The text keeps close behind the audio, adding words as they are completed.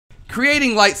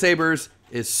Creating lightsabers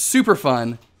is super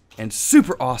fun and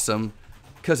super awesome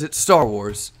because it's Star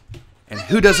Wars, and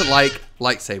who doesn't like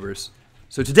lightsabers?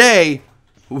 So today,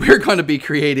 we're going to be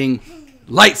creating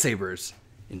lightsabers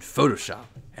in Photoshop,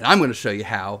 and I'm going to show you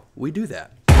how we do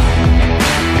that.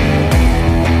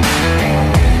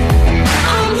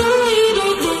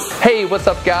 Hey, what's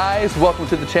up guys? Welcome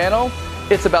to the channel.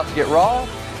 It's about to get raw,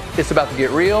 it's about to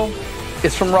get real,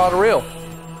 it's from raw to real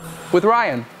with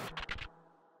Ryan.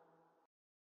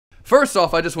 First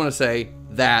off, I just want to say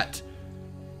that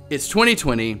it's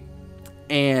 2020,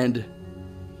 and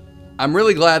I'm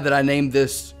really glad that I named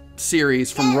this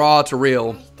series From Raw to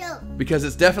Real, because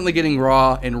it's definitely getting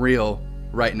raw and real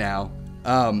right now.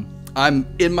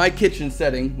 I'm in my kitchen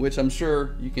setting, which I'm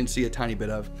sure you can see a tiny bit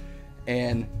of,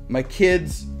 and my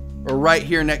kids are right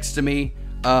here next to me.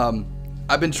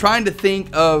 I've been trying to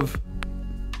think of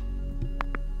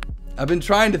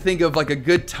like a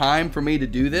good time for me to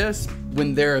do this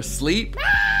when they're asleep,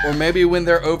 or maybe when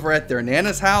they're over at their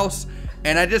Nana's house.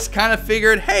 And I just kind of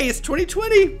figured, hey, it's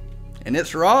 2020 and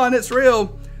it's raw and it's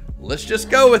real. Let's just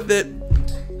go with it.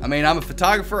 I mean, I'm a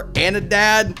photographer and a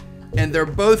dad, and they're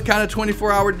both kind of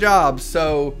 24-hour jobs.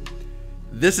 So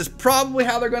this is probably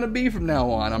how they're going to be from now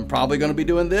on. I'm probably going to be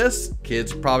doing this.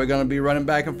 Kids are probably going to be running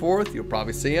back and forth. You'll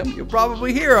probably see them. You'll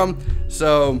probably hear them.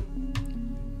 So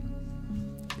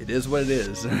it is what it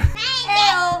is.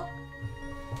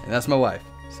 And that's my wife.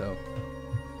 So,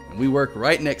 and we work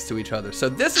right next to each other. So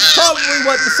this is probably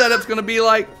what the setup's going to be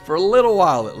like for a little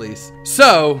while at least.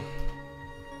 So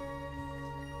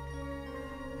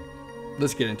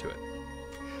let's get into it.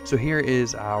 So here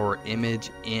is our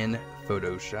image in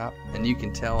Photoshop, and you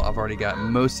can tell I've already got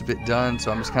most of it done,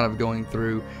 so I'm just kind of going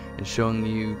through and showing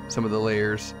you some of the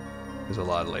layers. There's a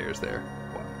lot of layers there.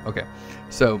 Wow. Okay,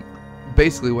 so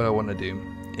basically what I want to do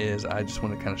is I just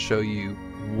want to kind of show you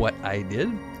what I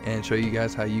did and show you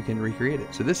guys how you can recreate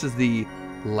it. So this is the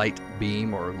light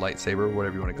beam or lightsaber,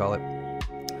 whatever you want to call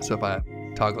it. So if I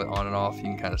toggle it on and off, you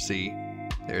can kind of see,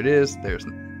 there it is, there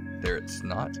it's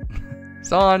not.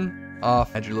 It's on,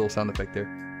 off, add your little sound effect there.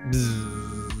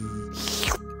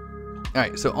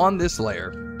 Alright, so on this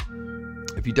layer,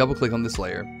 if you double click on this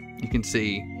layer, you can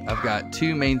see I've got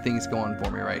two main things going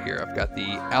for me right here. I've got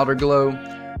the outer glow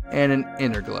and an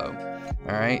inner glow.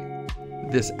 Alright,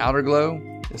 this outer glow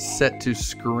is set to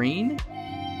screen.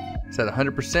 It's at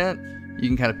 100%. You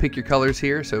can kind of pick your colors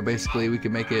here. So basically we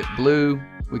can make it blue,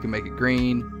 we can make it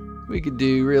green, we could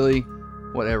do really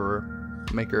whatever,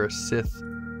 make her a Sith,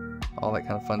 all that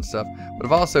kind of fun stuff. But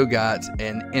I've also got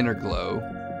an inner glow.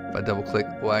 If I double click,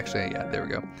 well actually, yeah, there we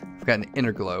go. I've got an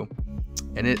inner glow,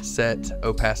 and it's set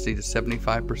opacity to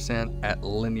 75% at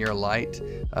linear light.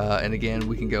 And again,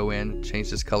 we can go in, change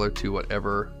this color to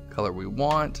whatever color we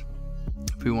want.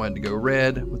 If we wanted to go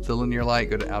red with the linear light,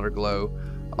 go to outer glow,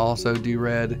 also do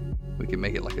red. We can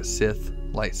make it like a Sith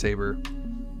lightsaber,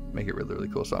 make it really, really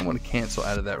cool. So I'm going to cancel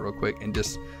out of that real quick and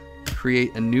just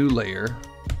create a new layer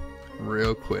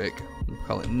real quick. We'll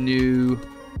call it new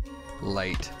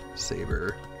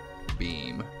lightsaber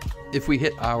beam. If we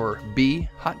hit our B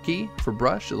hotkey for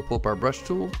brush, it'll pull up our brush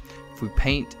tool. If we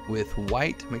paint with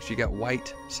white, make sure you got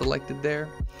white selected there.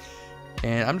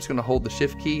 And I'm just going to hold the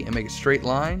shift key and make a straight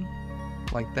line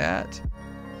like that.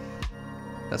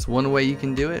 That's one way you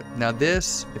can do it. Now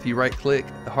this, if you right click,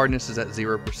 the hardness is at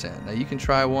 0%. Now you can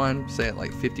try one, say at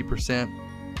like 50%.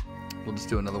 We'll just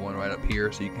do another one right up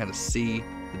here so you can kind of see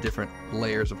the different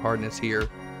layers of hardness here,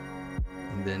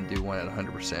 and then do one at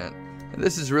 100%. And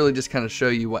this is really just kind of show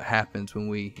you what happens when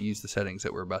we use the settings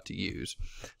that we're about to use.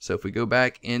 So if we go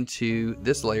back into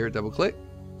this layer, double click,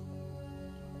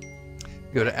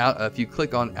 go to out. If you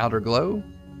click on outer glow,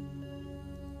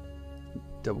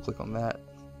 double click on that,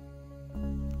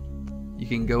 you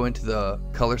can go into the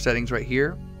color settings right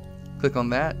here, click on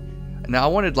that. Now I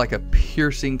wanted like a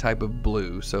piercing type of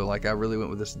blue, so like I really went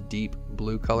with this deep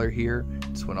blue color here.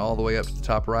 Just went all the way up to the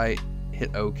top right,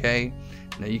 hit OK.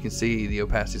 Now you can see the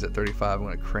opacity is at 35. I'm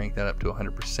going to crank that up to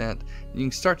 100%. You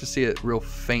can start to see it real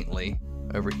faintly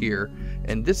over here,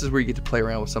 and this is where you get to play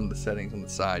around with some of the settings on the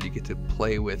side. You get to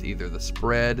play with either the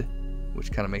spread,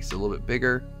 which kind of makes it a little bit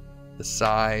bigger, the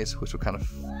size, which will kind of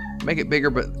make it bigger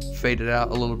but fade it out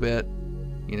a little bit.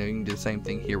 You know, you can do the same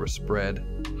thing here with spread,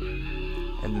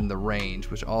 and then the range,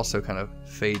 which also kind of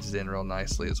fades in real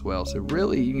nicely as well. So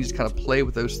really you can just kind of play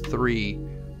with those three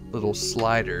little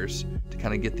sliders to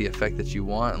kind of get the effect that you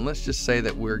want. And let's just say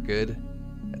that we're good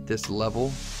at this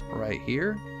level right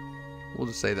here. We'll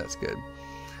just say that's good.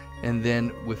 And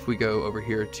then if we go over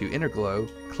here to inner glow,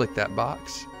 click that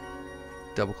box,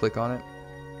 double click on it,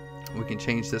 we can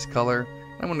change this color.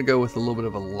 I'm going to go with a little bit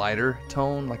of a lighter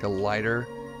tone, like a lighter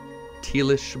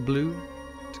tealish blue.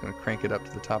 Just going to crank it up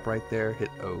to the top right there, hit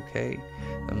OK.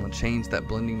 I'm going to change that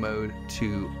blending mode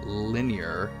to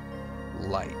linear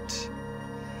light.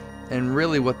 And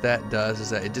really what that does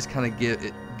is that it just kind of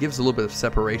gives a little bit of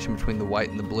separation between the white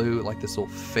and the blue, like this will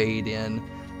fade in,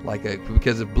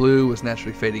 because if blue was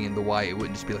naturally fading into white, it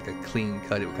wouldn't just be like a clean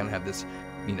cut. It would kind of have this,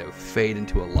 you know, fade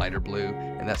into a lighter blue,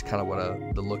 and that's kind of what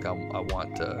the look I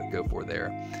want to go for there.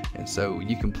 And so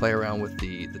you can play around with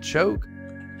the choke,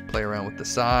 play around with the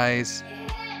size,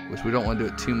 which we don't want to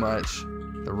do it too much.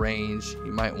 The range,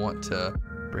 you might want to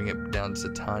bring it down just a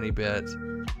tiny bit,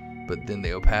 but then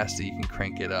the opacity, you can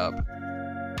crank it up.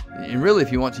 And really,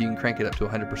 if you want to, you can crank it up to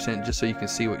 100% just so you can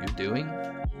see what you're doing.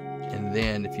 And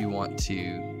then if you want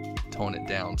to tone it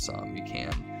down some, you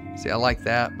can. See, I like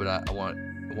that, but I want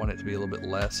it to be a little bit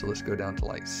less, so let's go down to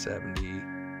like 70,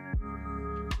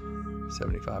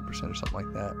 75% or something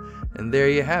like that. And there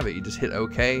you have it. You just hit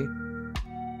OK.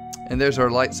 And there's our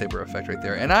lightsaber effect right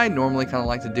there. And I normally kind of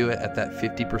like to do it at that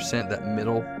 50%, that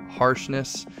middle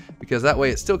harshness, because that way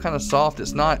it's still kind of soft.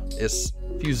 It's not, if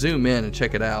you zoom in and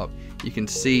check it out, you can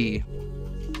see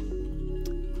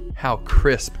how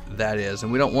crisp that is.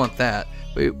 And we don't want that.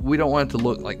 We don't want it to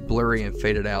look like blurry and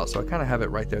faded out. So I kind of have it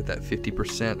right there at that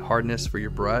 50% hardness for your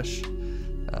brush.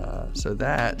 So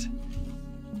that,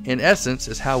 in essence,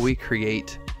 is how we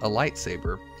create a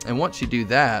lightsaber. And once you do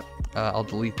that, I'll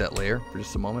delete that layer for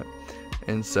just a moment.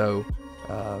 And so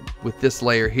with this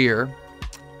layer here,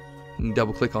 you can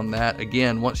double click on that.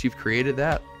 Again, once you've created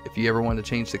that, if you ever want to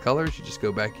change the colors, you just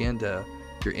go back into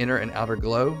your inner and outer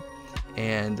glow.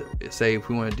 And say if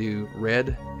we want to do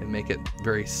red and make it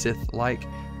very Sith-like,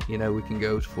 you know, we can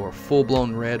go for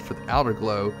full-blown red for the outer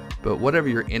glow. But whatever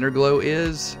your inner glow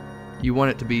is, you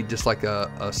want it to be just like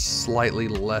a slightly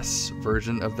less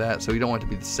version of that. So you don't want it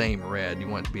to be the same red. You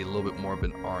want it to be a little bit more of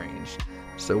an orange.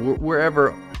 So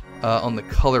wherever on the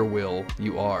color wheel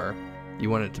you are, you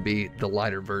want it to be the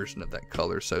lighter version of that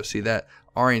color. So see, that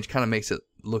orange kind of makes it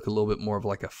look a little bit more of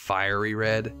like a fiery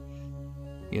red.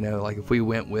 You know, like if we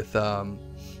went with,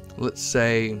 let's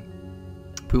say,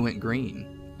 if we went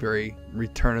green, very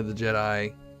Return of the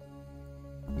Jedi,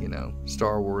 you know,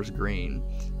 Star Wars green,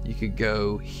 you could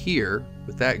go here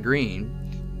with that green,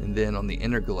 and then on the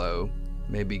inner glow,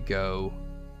 maybe go,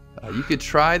 you could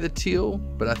try the teal,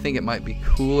 but I think it might be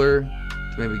cooler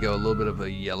to maybe go a little bit of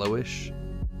a yellowish,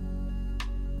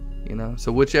 you know,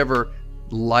 so whichever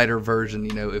lighter version,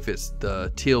 you know, if it's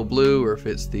the teal blue or if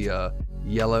it's the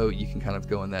yellow, you can kind of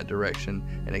go in that direction,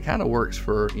 and it kind of works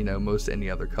for, you know, most any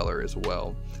other color as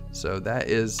well. So that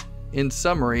is, in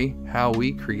summary, how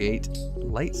we create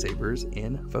lightsabers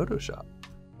in Photoshop.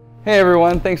 Hey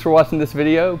everyone, thanks for watching this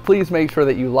video. Please make sure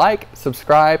that you like,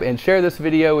 subscribe, and share this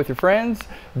video with your friends.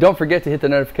 Don't forget to hit the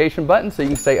notification button so you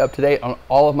can stay up to date on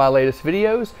all of my latest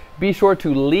videos. Be sure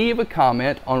to leave a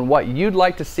comment on what you'd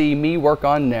like to see me work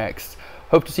on next.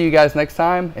 Hope to see you guys next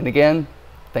time, and again,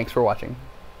 thanks for watching.